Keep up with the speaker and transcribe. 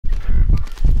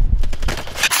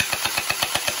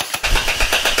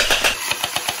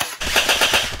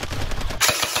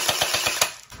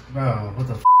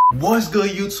What's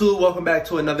good, YouTube? Welcome back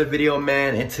to another video,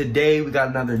 man. And today we got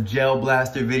another Gel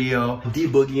Blaster video.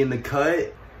 D-Boogie in the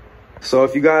cut. So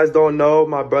if you guys don't know,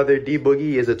 my brother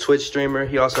D-Boogie is a Twitch streamer.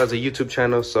 He also has a YouTube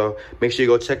channel, so make sure you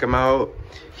go check him out.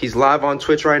 He's live on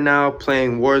Twitch right now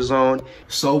playing Warzone.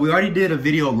 So we already did a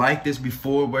video like this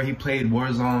before where he played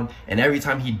Warzone, and every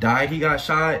time he died, he got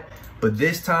shot. But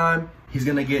this time, he's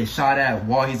gonna get shot at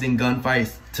while he's in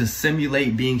gunfights to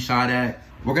simulate being shot at.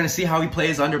 We're gonna see how he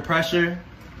plays under pressure.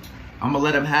 I'm gonna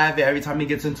let him have it every time he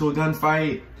gets into a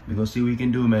gunfight. We're gonna see what he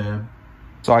can do, man.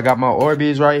 So I got my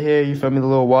Orbeez right here, you feel me, the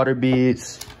little water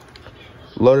beads.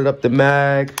 Loaded up the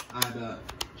mag.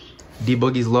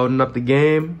 D-Boogie's loading up the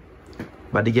game.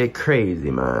 About to get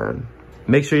crazy, man.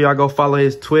 Make sure y'all go follow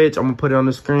his Twitch. I'm gonna put it on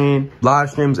the screen.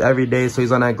 Live streams every day, so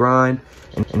he's on that grind.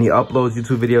 And he uploads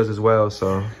YouTube videos as well,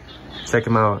 so check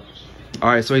him out. All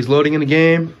right, so he's loading in the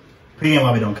game.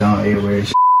 Probably don't count everywhere.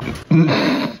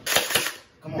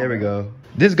 There we go.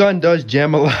 This gun does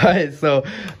jam a lot, so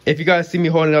if you guys see me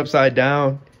holding it upside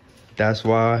down, that's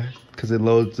why, because it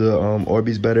loads the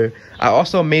Orbeez better. I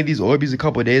also made these Orbeez a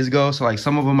couple of days ago, so like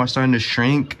some of them are starting to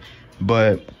shrink,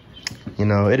 but you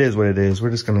know, it is what it is.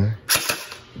 We're just gonna...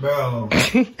 Bro.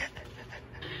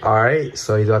 All right,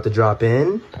 so he's about to drop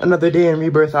in. Another day in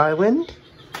Rebirth Island.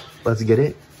 Let's get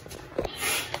it.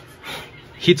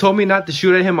 He told me not to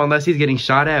shoot at him unless he's getting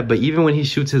shot at, but even when he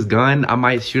shoots his gun, I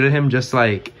might shoot at him just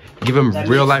like give him that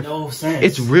real life. No sense.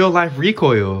 It's real life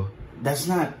recoil. That's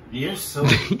not. You're so.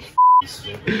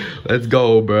 Let's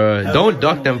go, bro. Don't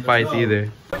duck them fights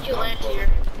either. Where'd you land here?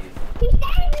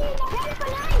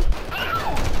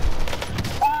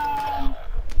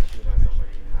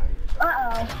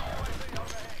 Uh-oh.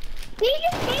 He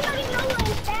just came out of nowhere and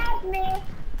stabbed me.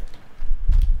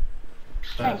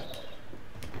 Nice.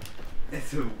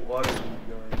 It's a water gun.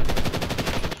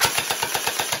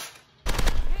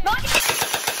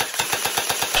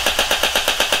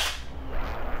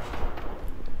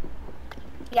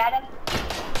 Got him.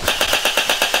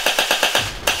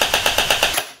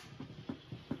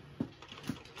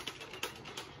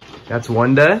 That's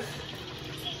one death.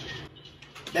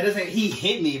 That doesn't. He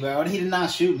hit me, bro. He did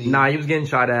not shoot me. Nah, he was getting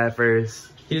shot at first.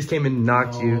 He just came and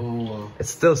knocked you. It's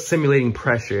still simulating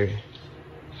pressure.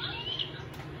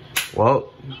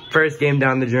 Well, first game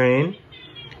down the drain.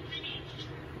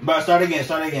 Bro, start again,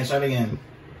 start again, start again.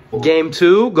 Game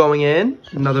 2 going in.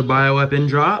 Another bioweapon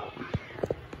drop.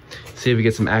 See if we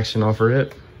get some action off her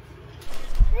hip.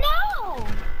 No!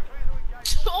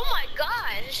 Oh my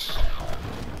gosh!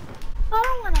 I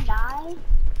don't wanna die.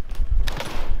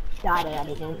 Died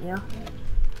already, didn't you?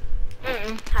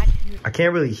 I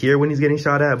can't really hear when he's getting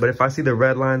shot at, but if I see the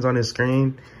red lines on his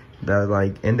screen that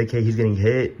like indicate he's getting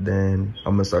hit, then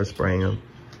I'm gonna start spraying him.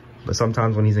 But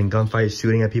sometimes when he's in gunfights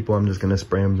shooting at people, I'm just gonna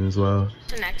spray him as well.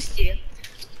 So next to you.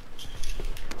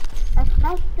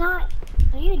 That's not.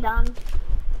 Are you dumb?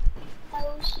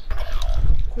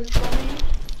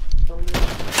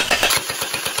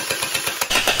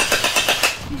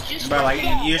 Bro, like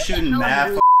you're shooting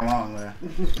mad long, man.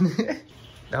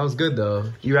 That was good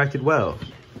though. You acted well.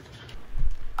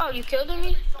 Oh, you killed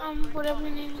me? Whatever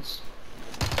your name is.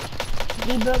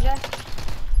 D-Burger?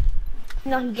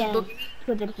 No, he didn't.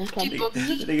 The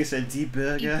nigga said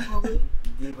D-Burger.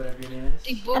 D, whatever your name is.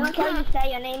 I don't care what you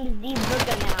say, your name is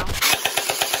D-Burger now.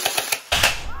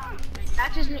 That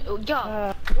just...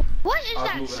 Yo, what is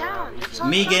that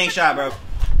sound? Me getting shot, bro.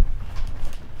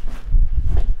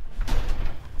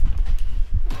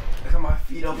 Look at my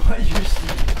feet up on your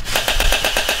seat.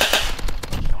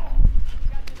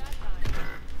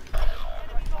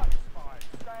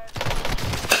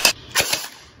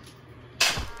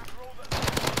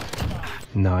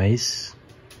 Nice.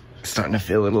 Starting to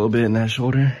feel it a little bit in that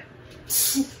shoulder.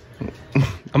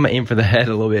 I'm gonna aim for the head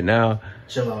a little bit now.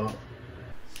 Chill out.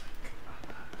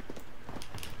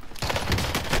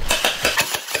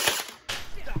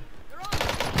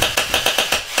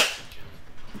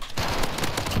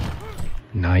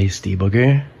 Nice,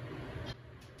 D-Booger.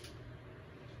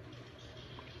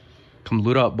 Come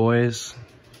loot up, boys.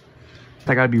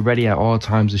 I gotta be ready at all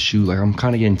times to shoot. Like, I'm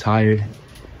kind of getting tired.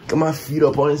 Got my feet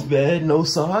up on his bed, no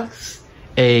socks.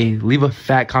 Hey, leave a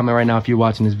fat comment right now if you're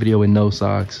watching this video with no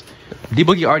socks.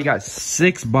 D-Boogie already got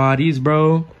 6 bodies,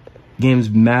 bro. Game's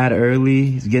mad early.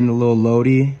 He's getting a little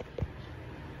loady.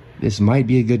 This might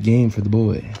be a good game for the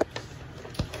boy.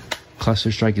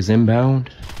 Cluster strike is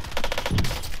inbound.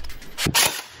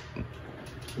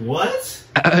 What?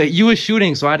 You were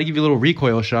shooting, so I had to give you a little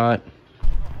recoil shot.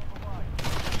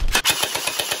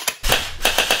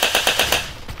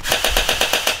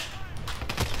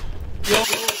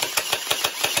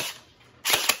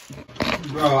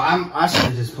 Bro, I should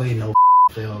have just played no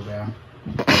Fail, bro.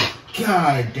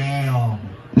 God damn.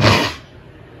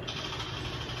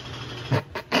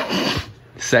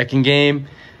 Second game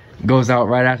goes out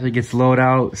right after it gets loaded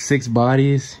out. 6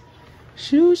 bodies.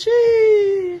 Sheesh.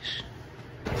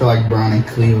 I feel like Brown in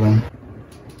Cleveland.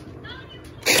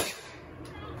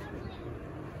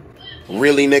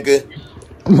 Really, nigga?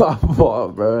 My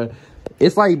fault, bro.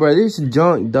 It's like, bro, this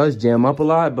junk does jam up a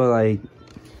lot, but like,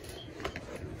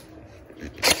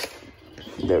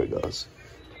 there it goes.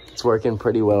 It's working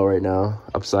pretty well right now.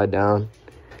 Upside down.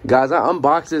 Guys, I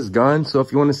unboxed this gun, so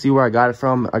if you want to see where I got it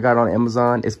from, I got it on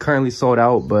Amazon. It's currently sold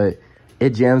out, but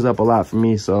it jams up a lot for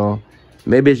me, so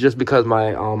maybe it's just because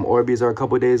my Orbeez are a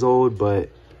couple days old,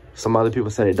 but some other people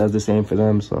said it does the same for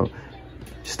them, so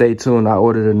stay tuned. I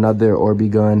ordered another Orbeez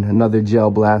gun, another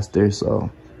gel blaster, so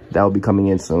that will be coming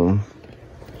in soon.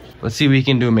 Let's see what he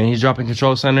can do, man. He's dropping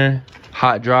control center,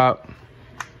 hot drop.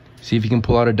 See if he can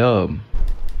pull out a dub.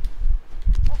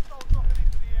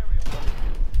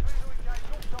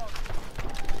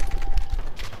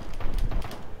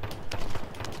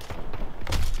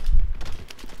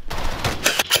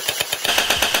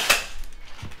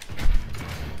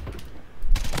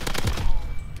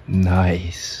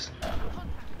 Nice.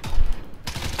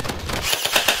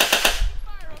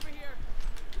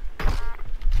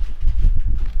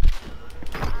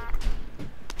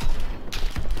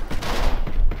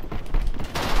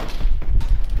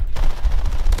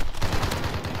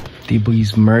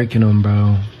 D-Boogie's murking him,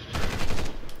 bro.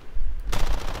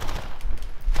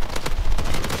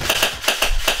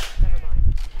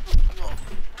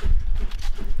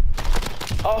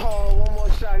 Oh, one more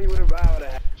shot he would have out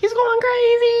at. He's going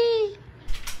crazy.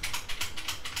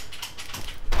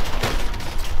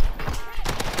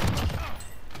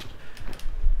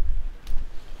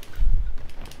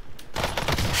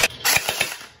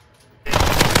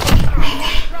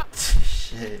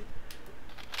 Shit.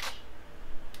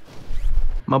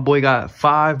 My boy got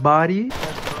 5 bodies.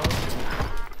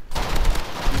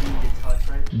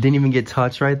 Didn't even get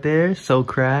touched right there. So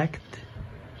cracked.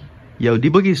 Yo,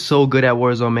 D-Boogie's so good at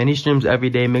Warzone, man. He streams every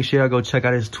day. Make sure y'all go check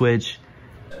out his Twitch.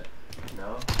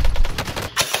 No.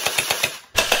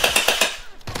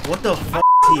 What the f is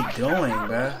he doing,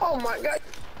 bro? Oh my god.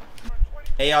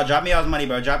 Hey, y'all, drop me y'all's money,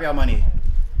 bro. Drop y'all money.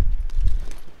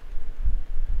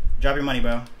 Drop your money,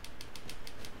 bro.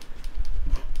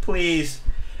 Please.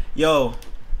 Yo.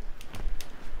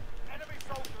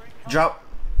 Drop.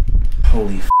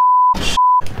 Holy f.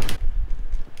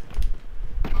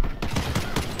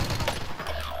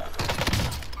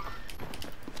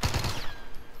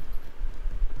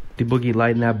 D-Boogie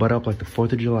lighting that butt up like the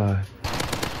 4th of July.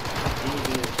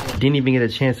 Didn't even get a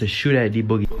chance to shoot at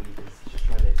D-Boogie. Just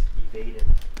trying to evade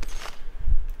him.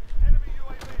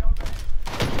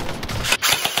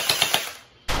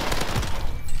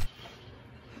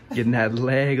 Getting that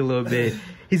leg a little bit.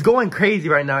 He's going crazy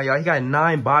right now, y'all. He got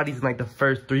 9 bodies in like the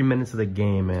first 3 minutes of the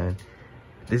game, man.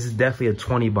 This is definitely a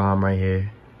 20 bomb right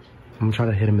here. I'm gonna try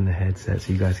to hit him in the headset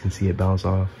so you guys can see it bounce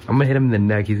off. I'm gonna hit him in the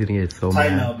neck. He's gonna get so mad.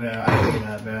 Tighten up, bro. I don't do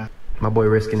that, bro. My boy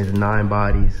risking his 9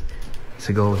 bodies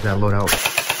to go with that loadout.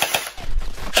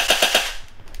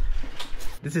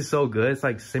 This is so good. It's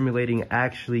like simulating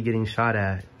actually getting shot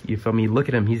at. You feel me? Look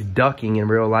at him. He's ducking in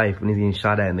real life when he's getting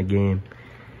shot at in the game.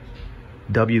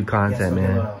 W content,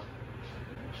 man.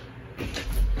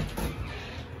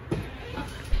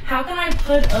 How can I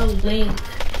put a link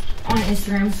on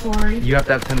Instagram story? You have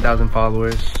to have 10,000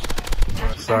 followers.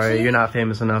 Sorry, actually, you're not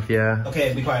famous enough, yeah.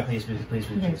 Okay, be quiet, please.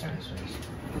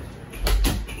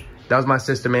 That was my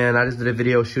sister, man. I just did a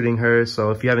video shooting her,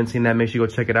 so if you haven't seen that, make sure you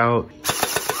go check it out.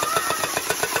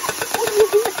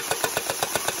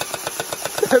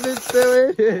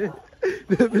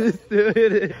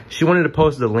 She wanted to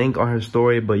post the link on her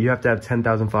story, but you have to have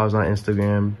 10,000 followers on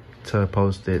Instagram to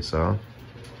post it, so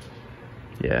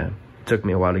yeah. Took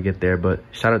me a while to get there, but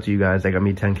shout out to you guys that got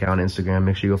me 10K on Instagram.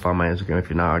 Make sure you go follow my Instagram if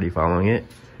you're not already following it.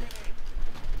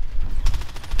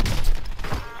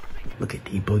 Look at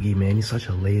D-Boogie, man. He's such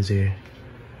a laser.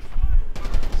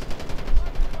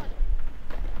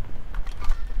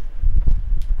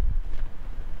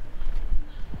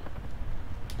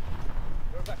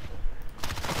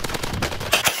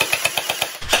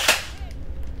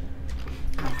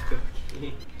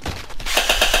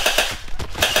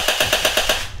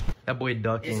 That boy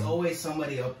ducking. It's always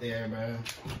somebody up there, bro.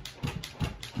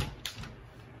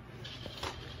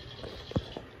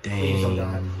 Dang. Please, oh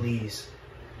God, please.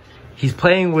 He's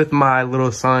playing with my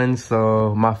little son,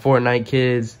 so my Fortnite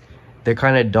kids, they're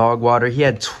kind of dog water. He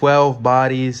had 12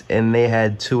 bodies, and they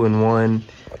had 2 and 1.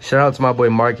 Shout out to my boy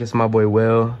Marcus, my boy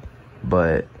Will.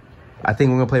 But I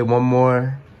think we're going to play one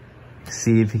more,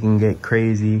 See if he can get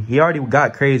crazy. He already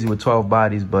got crazy with 12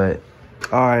 bodies, but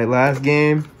all right, last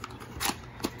game.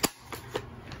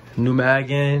 New mag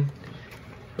in.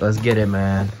 Let's get it,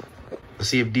 man. Let's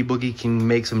see if D-Boogie can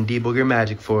make some D-Booger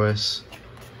magic for us.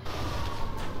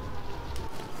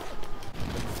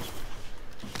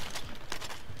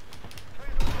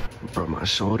 Bro, my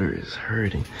shoulder is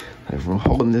hurting. Like, from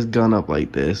holding this gun up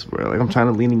like this, bro. Like, I'm trying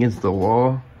to lean against the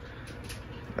wall.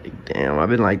 Like, damn, I've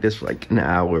been like this for like an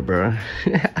hour, bro.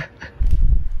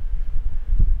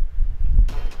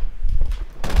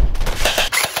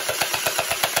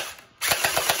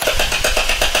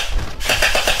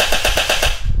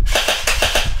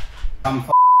 I'm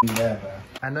f***ing dead, bro.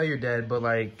 I know you're dead, but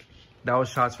like,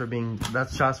 that's shots for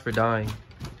dying.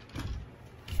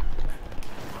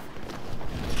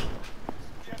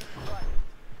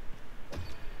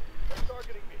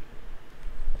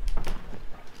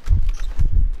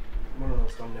 One of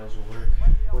those thumbnails will work.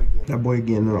 That boy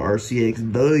getting an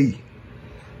RCX day.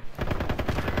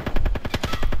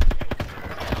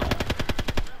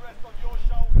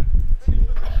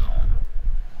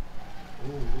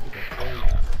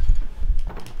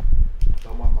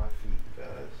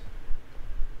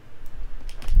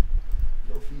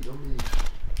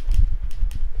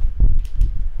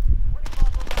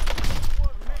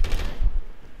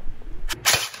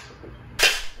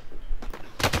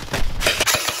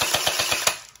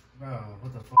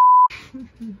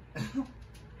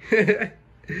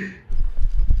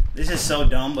 This is so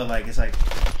dumb, but like, it's like,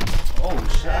 oh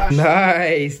shit.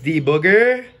 Nice,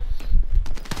 D-Booger.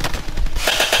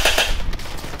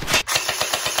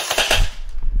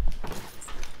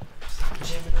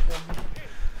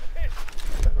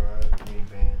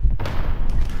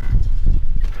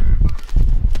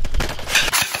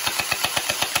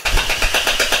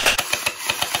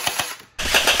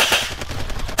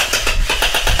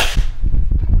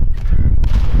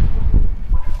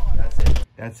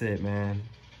 That's it, man.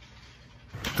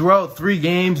 Throughout 3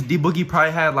 games, D-Boogie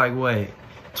probably had like, what,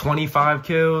 25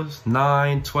 kills,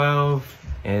 9, 12,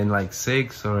 and like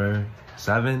 6 or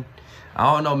 7.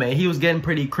 I don't know, man. He was getting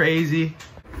pretty crazy.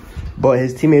 But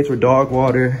his teammates were dog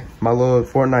water, my little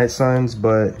Fortnite sons,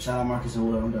 but... Shout out Marcus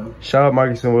and Will, though. Shout out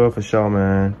Marcus and Will for sure,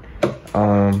 man.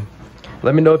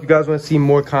 Let me know if you guys want to see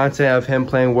more content of him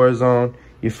playing Warzone.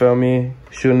 You feel me?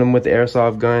 Shooting them with the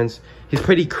airsoft guns. He's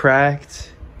pretty cracked.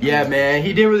 Yeah, man,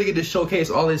 he didn't really get to showcase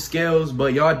all his skills,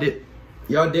 but y'all did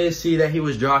see that he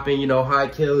was dropping, you know, high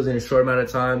kills in a short amount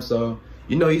of time. So,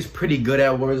 you know, he's pretty good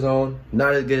at Warzone.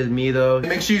 Not as good as me, though.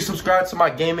 Make sure you subscribe to my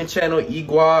gaming channel,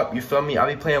 eGuap. You feel me? I'll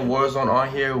be playing Warzone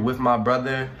on here with my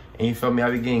brother. And you feel me?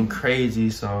 I'll be getting crazy.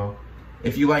 So,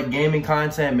 if you like gaming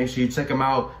content, make sure you check him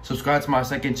out. Subscribe to my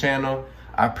second channel.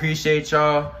 I appreciate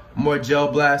y'all. More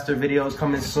Gel Blaster videos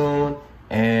coming soon.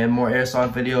 And more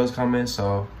airsoft videos coming.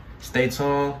 So, stay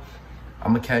tuned.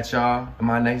 I'm gonna catch y'all in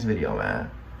my next video,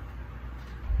 man.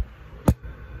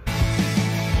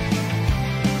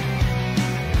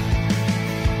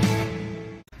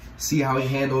 See how he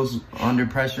handles under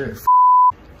pressure.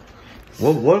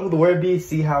 What would the word be?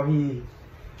 See how he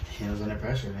handles under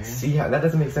pressure, man. See how that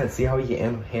doesn't make sense. See how he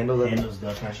handles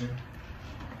the pressure.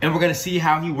 And we're gonna see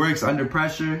how he works under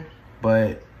pressure,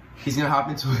 but he's gonna hop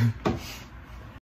into it.